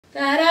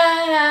Hi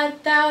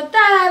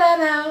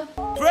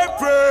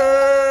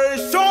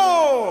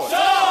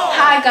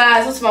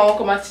guys, what's my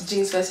welcome back to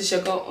Jeans vs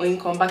Sugar.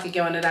 Welcome back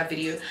again with another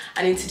video,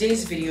 and in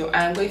today's video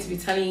I am going to be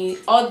telling you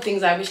all the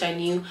things I wish I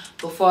knew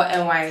before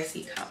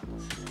NYSC camp.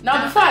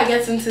 Now before I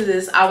get into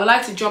this, I would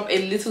like to drop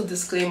a little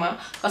disclaimer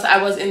because I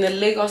was in the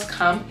Lagos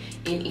camp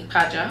in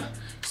Ipaja,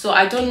 so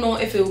I don't know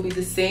if it will be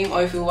the same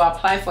or if it will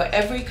apply for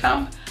every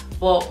camp,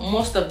 but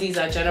most of these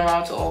are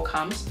general to all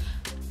camps.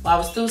 But I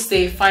would still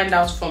say find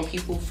out from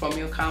people from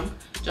your camp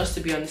just to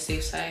be on the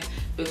safe side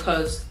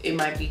because it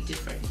might be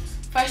different.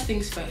 First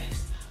things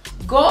first,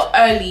 go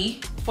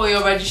early for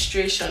your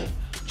registration.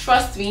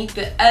 Trust me,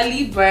 the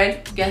early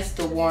bird gets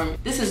the worm.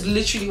 This is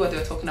literally what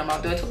they're talking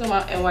about. They're talking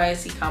about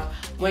NYSC camp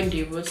when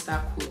they wrote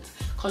that quote.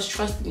 Because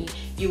trust me,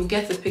 you will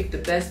get to pick the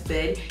best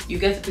bed. You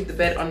get to pick the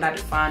bed under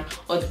the fan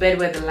or the bed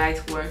where the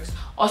light works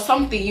or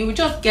something. You will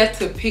just get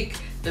to pick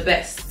the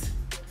best.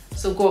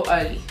 So go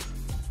early.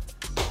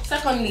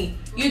 Secondly,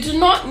 you do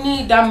not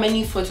need that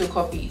many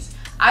photocopies.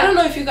 I don't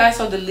know if you guys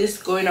saw the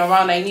list going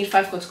around. I need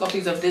 5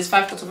 photocopies of this,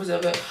 5 photocopies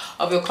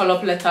of your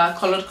color letter,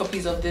 colored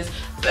copies of this,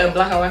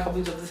 black and white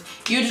copies of this.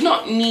 You do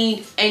not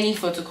need any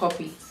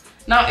photocopy.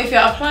 Now, if you're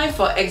applying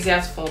for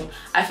Exeat form,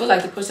 I feel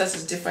like the process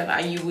is different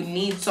and you would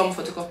need some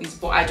photocopies,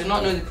 but I do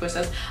not know the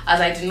process as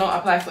I did not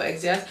apply for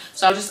Exeat.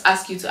 So I'll just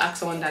ask you to ask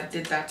someone that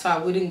did that, so I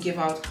wouldn't give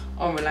out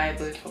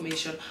unreliable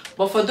information.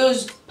 But for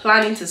those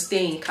planning to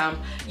stay in camp,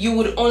 you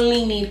would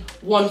only need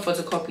 1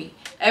 photocopy.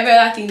 Every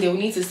other thing, they will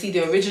need to see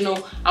the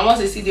original, and once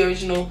they see the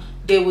original,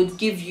 they would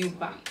give you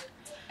back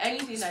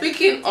anything.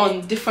 Speaking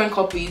on different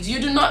copies, you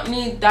do not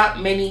need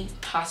that many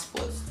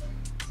passports.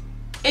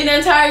 In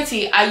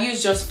entirety, I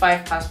used just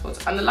 5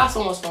 passports, and the last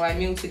one was for my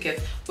meal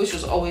ticket, which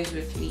was always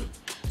with me.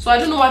 So I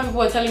don't know why people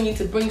were telling me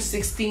to bring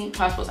 16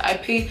 passports. I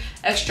paid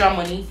extra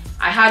money.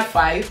 I had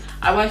 5.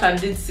 I went and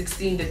did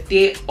 16 the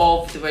day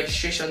of the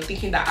registration,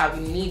 thinking that I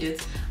would need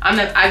it, and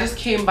then I just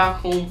came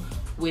back home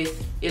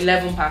with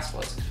 11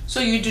 passports. So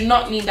you do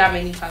not need that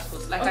many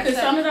passports. Like I said,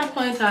 so another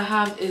point I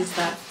have is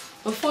that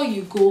before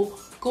you go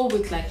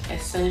with like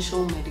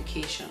essential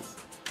medication,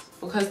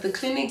 because the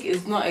clinic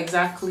is not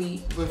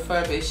exactly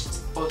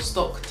refurbished or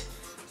stocked.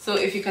 So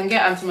if you can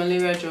get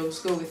anti-malaria drugs,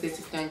 go with it. If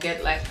you can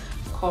get like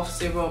cough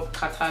syrup,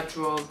 catarrh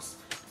drugs,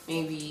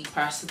 maybe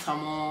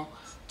paracetamol,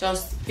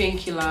 just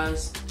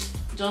painkillers,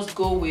 just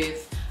go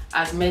with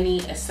as many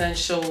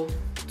essential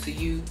to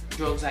you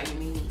drugs that you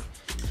may need.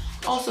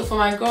 Also, for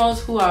my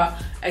girls who are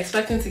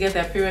expecting to get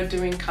their period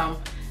during camp,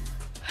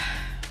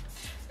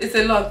 it's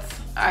a lot.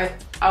 I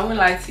won't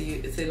lie to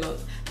you, it's a lot.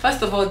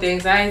 First of all, the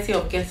anxiety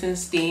of getting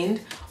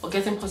stained or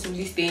getting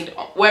possibly stained,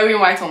 wearing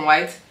white on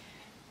white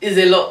is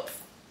a lot,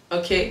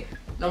 okay?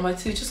 Number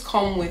 2, just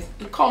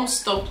come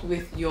stocked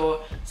with your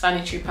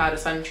sanitary pad or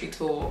sanitary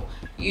towel.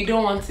 You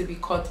don't want to be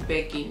caught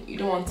begging. You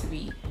don't want to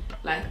be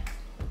like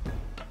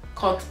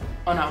caught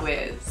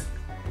unawares.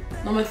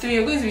 Number 3,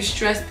 you're going to be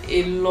stressed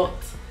a lot.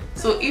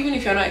 So even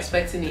if you're not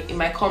expecting it, it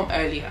might come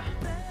earlier.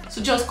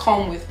 So just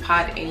come with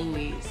pad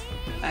anyways,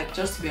 like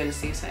just to be on the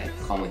safe side.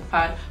 Come with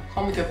pad,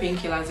 come with your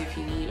painkillers if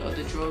you need, or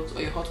the drugs,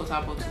 or your hot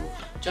water bottle,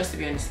 just to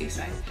be on the safe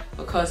side.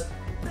 Because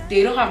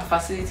they don't have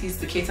facilities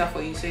to cater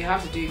for you, so you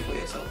have to do it for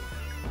yourself.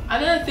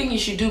 Another thing you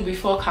should do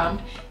before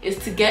camp is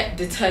to get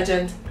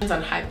detergent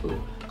and hypo.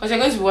 Because you're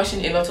going to be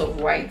washing a lot of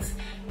white.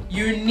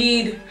 You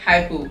need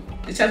hypo.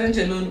 Detergent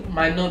alone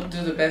might not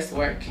do the best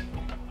work.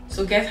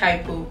 So get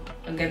hypo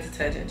and get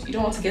detergent. You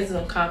don't want to get it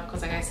on camp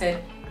because, like I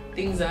said,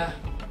 things are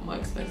more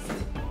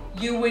expensive.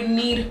 You will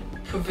need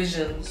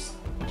provisions.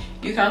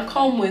 You can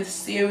come with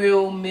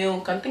cereal,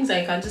 milk, and things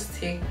that you can just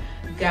take.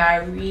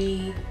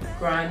 Gari,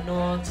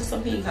 granola, just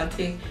something you can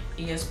take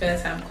in your spare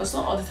time. Because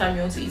not all the time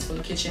you want to eat from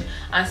the kitchen,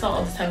 and it's not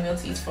all the time you want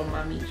to eat from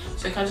mommy.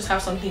 So you can just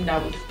have something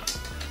that would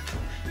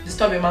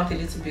disturb your mouth a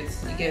little bit.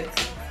 You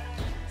get.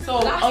 So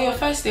on your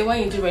first day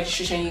when you do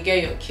registration, you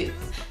get your kit.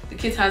 The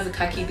kit has the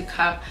khaki, the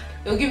cap.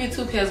 They'll give you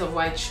 2 pairs of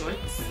white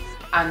shorts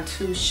and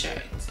 2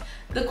 shirts.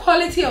 The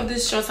quality of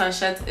these shorts and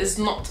shirts is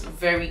not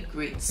very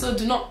great, so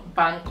do not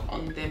bank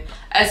on them,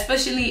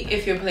 especially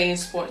if you're playing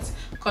sports,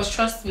 because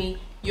trust me,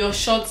 your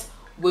shorts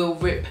will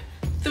rip.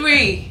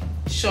 3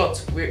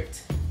 shorts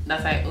ripped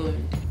that I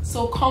owned.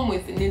 So come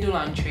with needle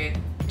and thread.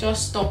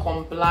 Just stock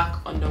on black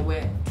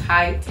underwear,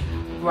 tight,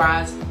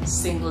 bras,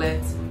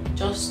 singlets.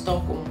 Just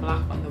stock on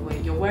black underwear.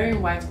 You're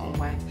wearing white on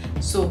white,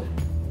 so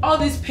all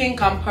this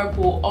pink and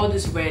purple, all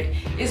this red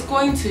is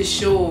going to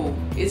show.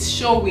 It's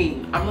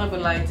showing. I'm not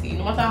gonna lie to you.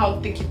 No matter how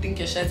thick you think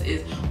your shirt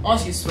is,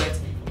 once you sweat,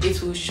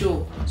 it will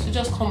show. So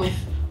just come with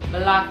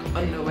black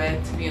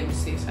underwear to be on the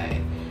safe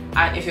side.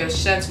 And if your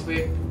shirts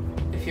rip,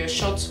 if your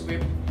shorts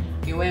rip,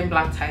 you're wearing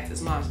black tights,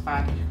 it's not as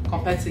bad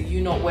compared to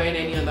you not wearing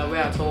any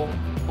underwear at all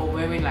or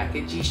wearing like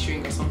a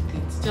G-string or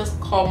something. So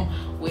just come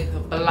with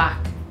black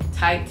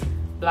tight,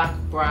 black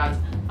bras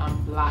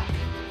and black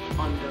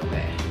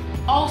underwear.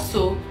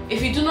 Also,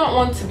 if you do not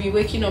want to be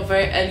waking up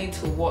very early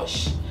to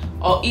wash,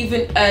 or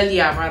even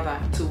earlier rather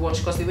to wash,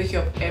 because they wake you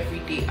up every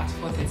day at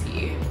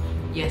 4:30 a.m.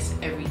 Yes,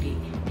 every day.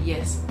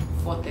 Yes,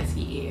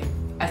 4:30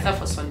 a.m. except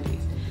for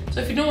Sundays. So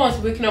if you don't want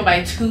to waking up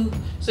by 2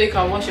 so you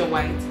can wash your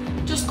white,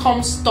 just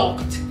come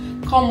stocked.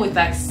 Come with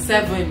like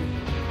seven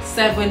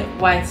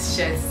white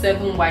shirts,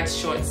 7 white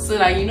shorts, so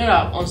that you know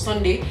that on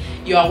Sunday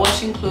you are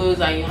washing clothes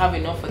and you have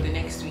enough for the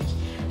next week.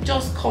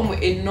 Just come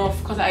with enough,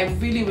 because I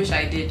really wish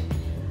I did.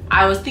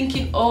 I was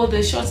thinking, oh,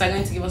 the shorts are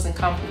going to give us in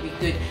camp will be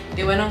good.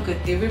 They were not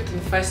good. They ripped in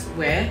the first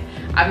wear,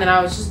 and then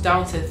I was just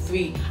down to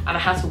 3, and I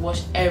had to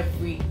wash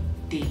every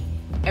day.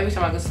 Every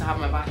time I go to have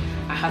my bath,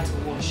 I had to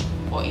wash,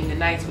 or in the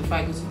night before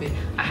I go to bed,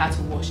 I had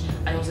to wash,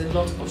 and it was a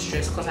lot of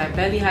stress because I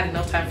barely had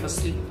enough time for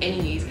sleep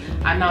anyways,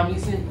 and now I'm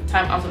using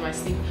time out of my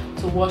sleep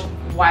to wash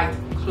white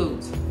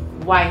clothes.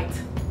 White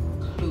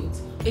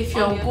clothes. If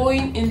you're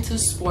going into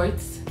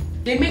sports,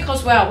 they make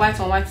us wear a white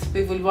on white to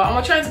play volleyball, and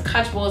we're trying to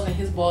catch balls and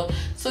hit balls,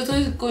 so it's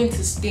always going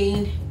to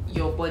stain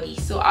your body.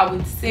 So I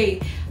would say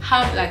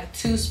have like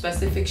 2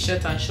 specific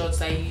shirts and shorts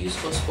that you use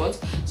for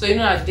sports, so you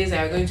know that the days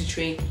that you're going to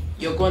train,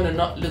 you're going to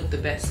not look the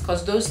best,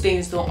 because those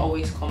stains don't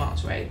always come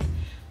out, right?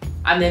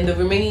 And then the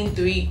remaining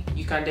 3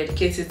 you can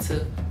dedicate it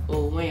to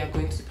when you're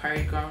going to the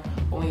parade ground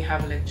or when you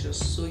have lectures,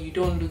 so you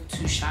don't look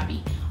too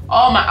shabby.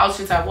 All my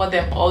outfits, I wore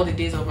them all the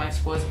days of my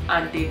sports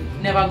and they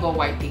never got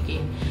white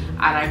again,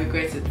 and I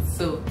regret it.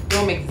 So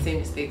don't make the same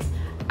mistakes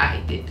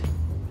I did.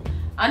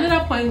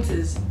 Another point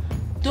is,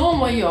 don't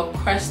wear your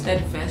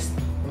crested vest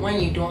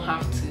when you don't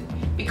have to,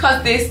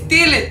 because they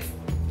steal it.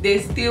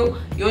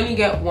 You only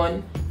get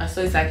one, and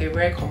so it's like a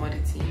rare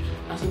commodity,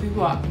 and so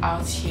people are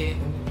out here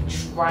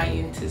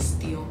trying to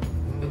steal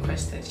your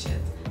crested shirt.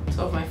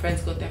 2 of my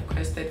friends got their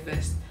crested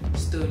vest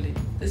stolen.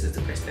 This is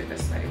the crested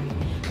vest, by the way.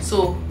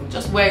 So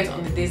just wear it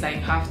on the days that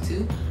you have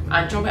to,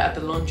 and drop it at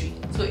the laundry.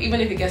 So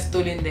even if it gets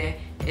stolen there,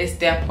 it's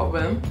their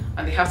problem,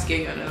 and they have to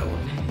get you another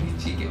one.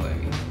 You get what I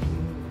mean?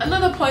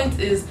 Another point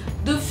is,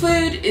 the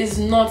food is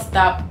not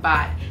that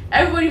bad.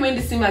 Everybody made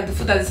it seem like the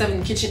food that they serve in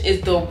the kitchen is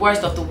the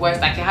worst of the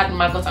worst, like it had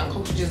maggots and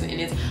cockroaches in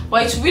it,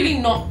 but it's really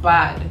not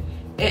bad.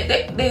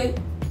 They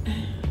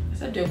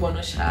said they're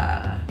gonna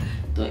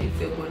don't eat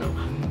they're gonna,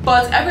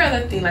 but every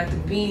other thing, like the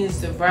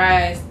beans, the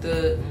rice,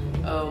 the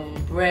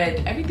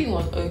bread, everything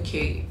was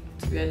okay.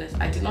 To be honest,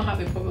 I did not have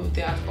a problem with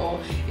it at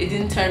all. It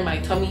didn't turn my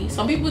tummy.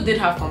 Some people did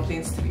have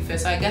complaints, to be fair,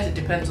 so I guess it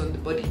depends on the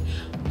body,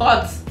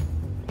 but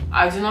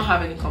I do not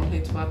have any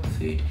complaints about the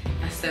food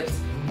except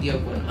the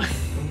ogbono.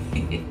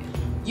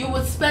 You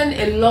would spend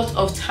a lot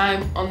of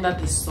time under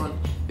the sun.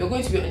 You're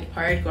going to be on the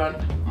parade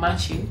ground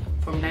marching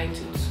from 9 to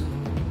 2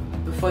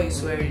 before you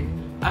swear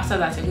in. After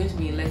that, you're going to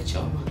be in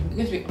lecture. You're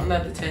going to be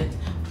under the tent.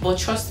 But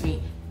trust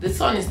me, the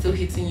sun is still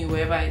hitting you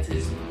wherever it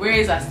is.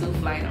 Rays are still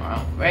flying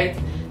around, right?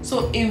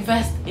 So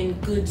invest in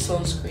good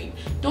sunscreen.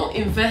 Don't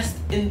invest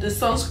in the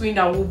sunscreen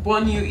that will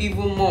burn you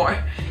even more.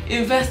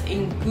 Invest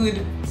in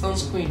good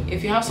sunscreen.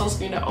 If you have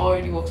sunscreen that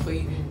already works for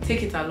you,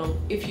 take it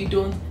along. If you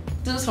don't,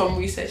 do some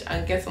research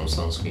and get some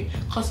sunscreen,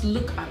 because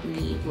look at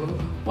me, bro.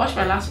 Watch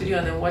my last video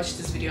and then watch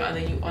this video, and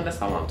then you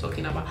understand what I'm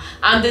talking about,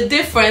 and the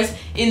difference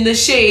in the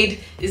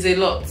shade is a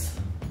lot.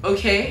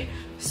 Okay,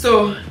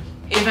 so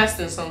invest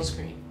in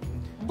sunscreen.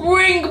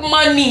 Bring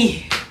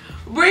money,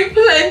 bring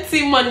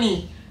plenty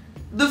money.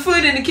 The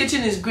food in the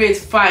kitchen is great,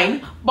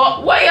 fine,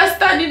 but while you're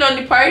standing on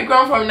the parade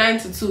ground from 9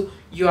 to 2,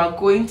 you are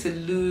going to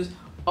lose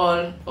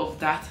all of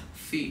that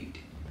food,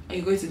 and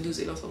you're going to lose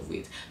a lot of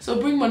weight. So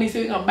bring money so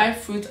you can buy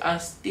fruit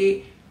and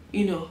stay,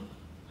 and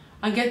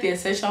get the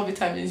essential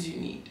vitamins you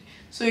need.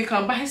 So you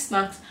can buy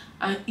snacks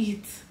and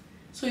eat,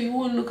 so you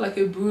won't look like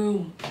a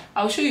broom.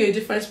 I'll show you a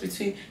difference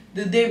between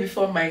the day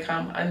before my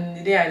camp and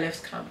the day I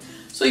left camp,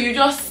 so you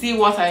just see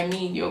what I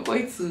mean. You're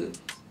going to,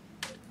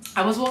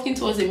 I was walking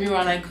towards a mirror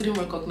and I couldn't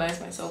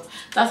recognize myself.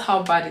 That's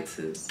how bad it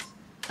is.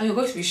 And you're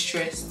going to be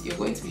stressed. You're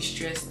going to be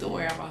stressed. Don't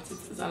worry about it.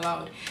 It's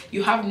allowed.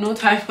 You have no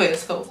time for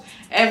yourself.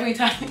 Every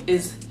time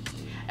is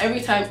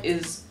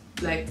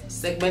like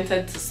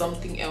segmented to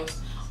something else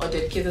or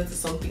dedicated to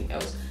something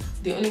else.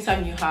 The only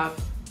time you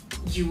have,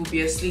 you will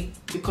be asleep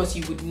because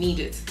you would need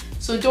it.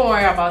 So don't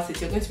worry about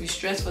it. You're going to be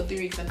stressed for 3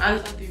 weeks. And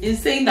in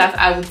saying that,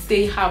 I would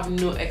say have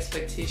no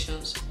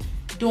expectations.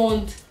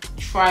 Don't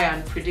try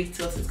and predict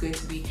what it's going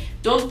to be.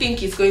 Don't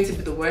think it's going to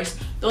be the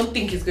worst. Don't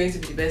think it's going to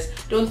be the best.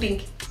 Don't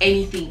think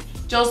anything.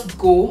 Just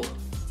go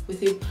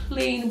with a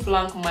plain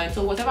blank mind.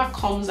 So whatever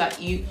comes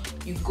at you,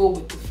 you go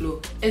with the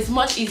flow. It's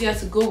much easier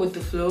to go with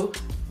the flow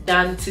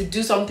than to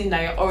do something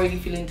that you're already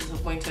feeling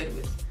disappointed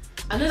with.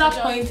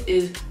 Another point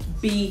is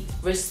be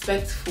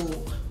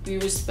respectful. Be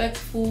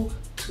respectful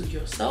to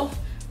yourself.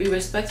 Be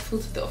respectful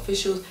to the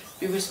officials.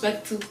 Be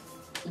respectful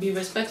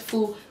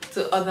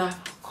to other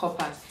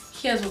corpers.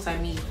 Here's what I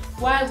mean.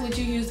 Why would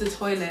you use the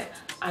toilet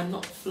and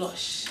not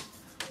flush?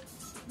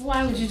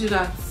 Why would you do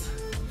that?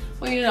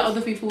 When you know that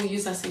other people will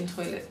use that same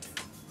toilet,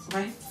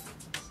 right?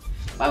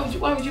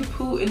 Why would you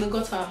poo in the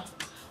gutter?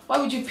 Why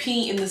would you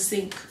pee in the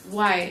sink?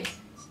 Why?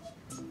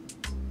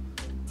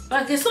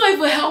 Like, it's not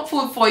even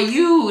helpful for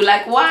you.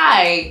 Like,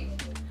 why?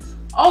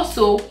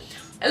 Also,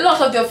 a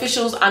lot of the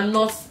officials are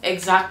not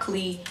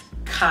exactly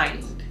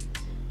kind.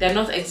 They're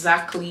not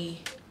exactly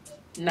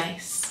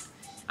nice.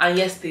 And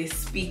yes, they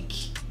speak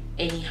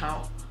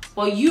anyhow.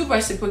 but you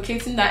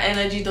reciprocating that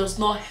energy does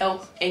not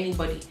help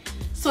anybody.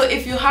 So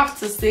if you have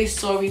to say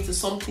sorry to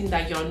something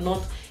that you're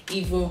not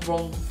even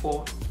wrong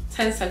for,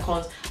 10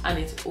 seconds and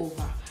it's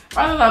over,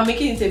 rather than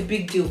making it a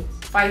big deal,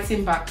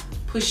 fighting back,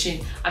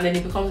 pushing, and then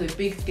it becomes a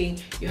big thing.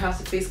 You have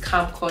to face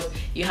camp court,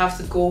 you have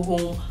to go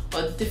home,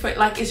 or different,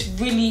 like, it's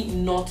really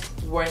not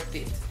worth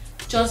it.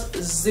 Just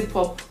zip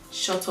up,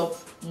 shut up,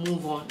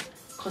 move on.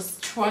 Because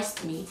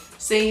trust me,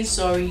 saying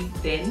sorry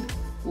then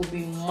will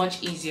be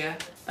much easier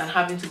than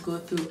having to go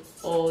through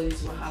all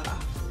this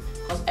wahala.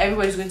 Because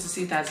everybody's going to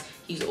see it as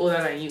he's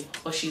older than you,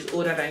 or she's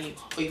older than you,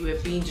 or you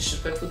were being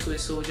disrespectful to a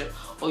soldier,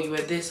 or you were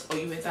this, or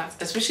you were that.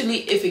 Especially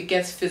if it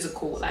gets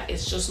physical, like,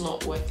 it's just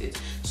not worth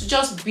it. So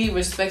just be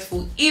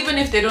respectful, even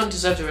if they don't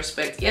deserve the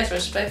respect. Yes,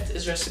 respect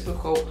is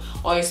reciprocal,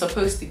 or it's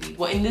supposed to be.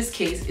 But in this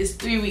case, it's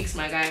 3 weeks,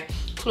 my guy.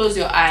 Close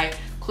your eye,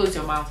 close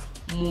your mouth,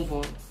 move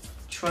on.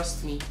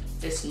 Trust me,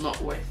 it's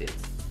not worth it.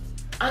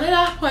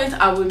 Another point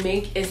I would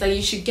make is that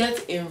you should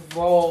get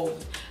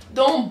involved.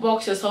 Don't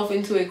box yourself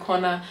into a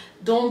corner.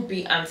 Don't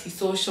be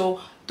antisocial.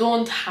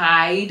 Don't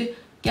hide.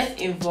 Get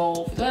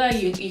involved. Whether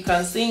you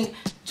can sing,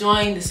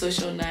 join the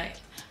social night,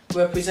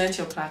 represent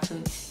your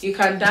platoon. You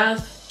can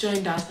dance,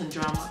 join dance and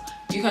drama.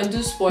 You can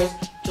do sports,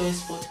 join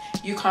sports.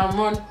 You can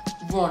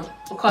run.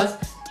 Because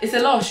it's a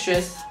lot of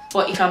stress,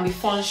 but it can be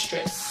fun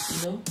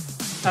stress, you know?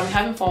 You can be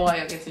having fun while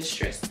you're getting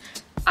stressed.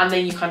 And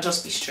then you can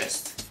just be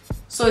stressed.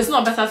 So it's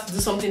not better to do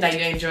something that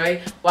you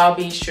enjoy while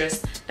being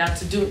stressed than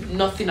to do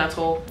nothing at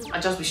all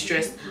and just be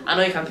stressed, and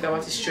all you can think about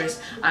is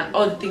stress, and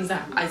all the things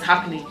that is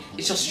happening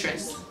is just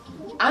stress.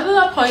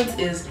 Another point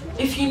is,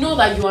 if you know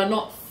that you are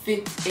not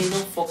fit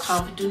enough for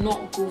camp, do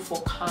not go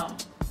for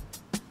camp.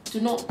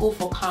 Do not go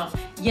for camp.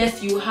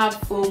 Yes, you have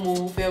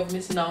FOMO, fear of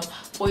missing out,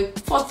 for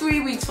 3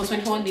 weeks, for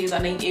 21 days,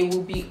 and then it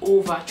will be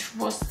over.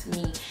 Trust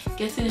me,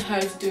 getting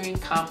hurt during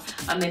camp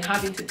and then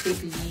having to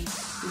take leave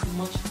is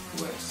much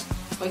worse.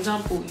 For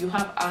example, you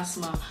have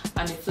asthma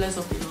and it flares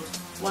up a lot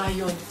while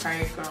you're on the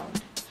parade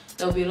ground.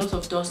 There will be a lot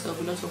of dust, there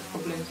will be lots of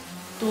problems.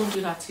 Don't do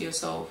that to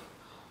yourself.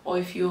 Or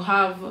if you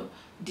have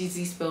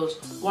disease spells,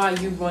 why are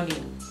you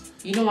running?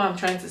 You know what I'm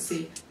trying to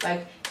say?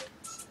 Like,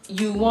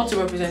 you want to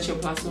represent your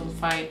platoon,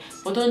 fine,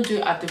 but don't do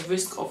it at the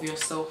risk of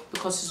yourself,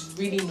 because it's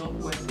really not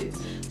worth it.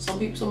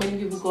 So many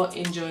people got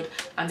injured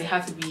and they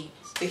had to be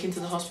taken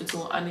to the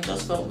hospital, and it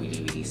just felt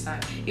really, really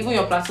sad. Even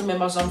your platoon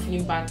members are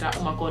feeling bad that,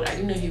 oh my god, I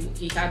didn't know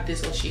he had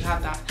this or she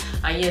had that,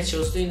 and yes, she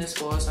was doing this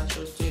for us and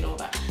she was doing all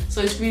that.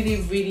 So it's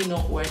really, really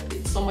not worth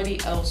it. Somebody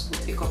else will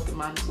take up the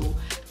mantle.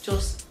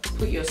 Just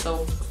put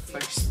yourself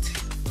first.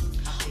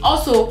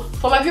 Also,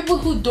 for my people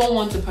who don't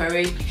want to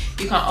parade,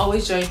 you can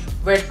always join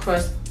Red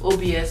Cross,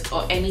 OBS,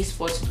 or any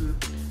sports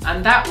group.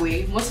 And that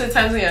way, most of the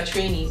times when you're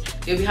training,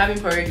 you'll be having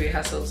parade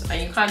rehearsals,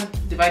 and you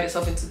can't divide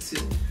yourself into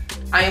two.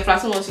 And your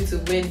platoon wants you to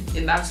win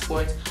in that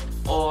sport,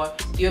 or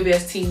the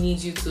OBS team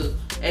needs you to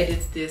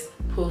edit this,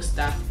 post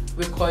that,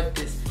 record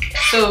this.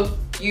 So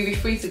you'll be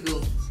free to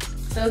go.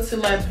 So to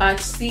my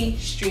batch C,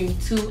 stream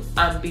 2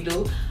 and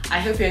below, I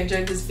hope you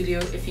enjoyed this video.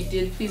 If you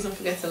did, please don't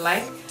forget to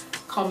like,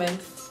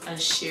 comment, and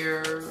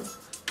share.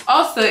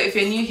 Also, if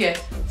you're new here,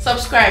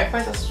 subscribe.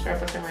 Press the subscribe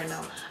button right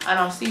now, and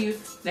I'll see you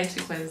next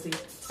week Wednesday.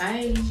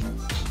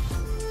 Bye.